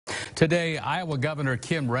Today, Iowa Governor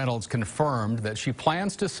Kim Reynolds confirmed that she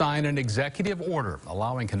plans to sign an executive order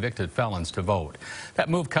allowing convicted felons to vote. That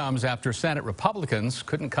move comes after Senate Republicans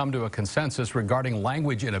couldn't come to a consensus regarding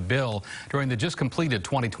language in a bill during the just completed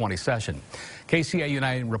 2020 session.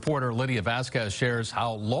 KCAU-9 reporter Lydia Vasquez shares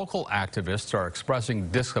how local activists are expressing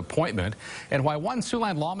disappointment and why one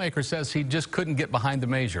Siouxland lawmaker says he just couldn't get behind the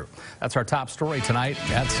measure. That's our top story tonight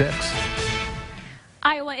at 6.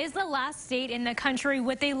 Iowa is the last state in the country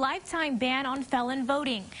with a lifetime ban on felon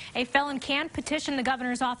voting. A felon can petition the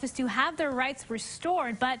governor's office to have their rights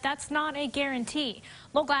restored, but that's not a guarantee.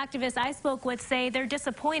 Local activists I spoke with say they're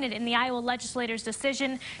disappointed in the Iowa legislators'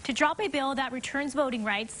 decision to drop a bill that returns voting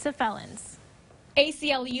rights to felons.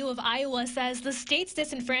 ACLU of Iowa says the state's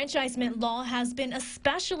disenfranchisement law has been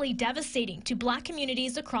especially devastating to black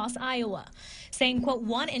communities across Iowa, saying, quote,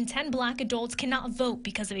 1 in 10 black adults cannot vote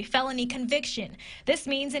because of a felony conviction. This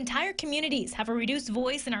means entire communities have a reduced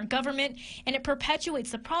voice in our government, and it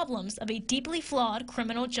perpetuates the problems of a deeply flawed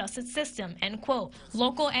criminal justice system, end quote.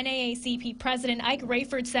 Local NAACP President Ike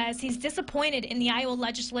Rayford says he's disappointed in the Iowa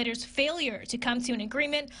legislators' failure to come to an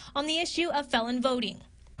agreement on the issue of felon voting.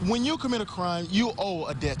 When you commit a crime, you owe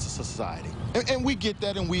a debt to society. And we get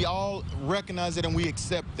that, and we all recognize it, and we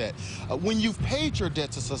accept that. When you've paid your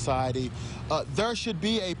debt to society, there should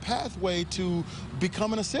be a pathway to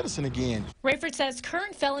becoming a citizen again. Rayford says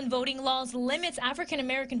current felon voting laws limits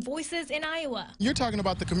African-American voices in Iowa. You're talking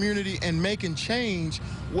about the community and making change.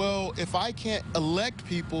 Well, if I can't elect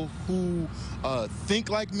people who think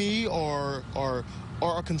like me or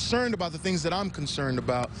are concerned about the things that I'm concerned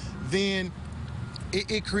about, then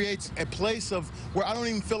it creates a place of where I don't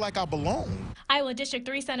even feel like I belong. Iowa District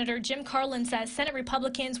 3 Senator Jim Carlin says Senate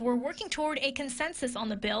Republicans were working toward a consensus on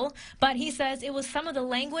the bill, but he says it was some of the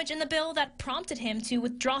language in the bill that prompted him to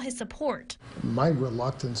withdraw his support. My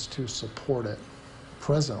reluctance to support it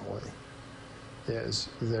presently is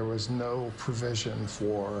there was no provision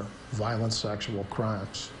for violent sexual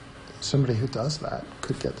crimes. Somebody who does that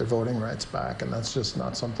could get their voting rights back, and that's just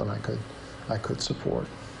not something I could support.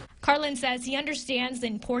 Carlin says he understands the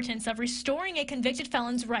importance of restoring a convicted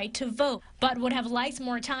felon's right to vote, but would have liked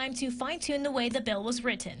more time to fine-tune the way the bill was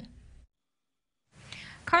written.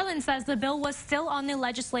 Carlin says the bill was still on the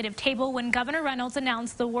legislative table when Governor Reynolds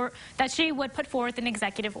announced that she would put forth an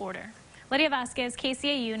executive order. Lydia Vasquez,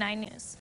 KCAU 9 News.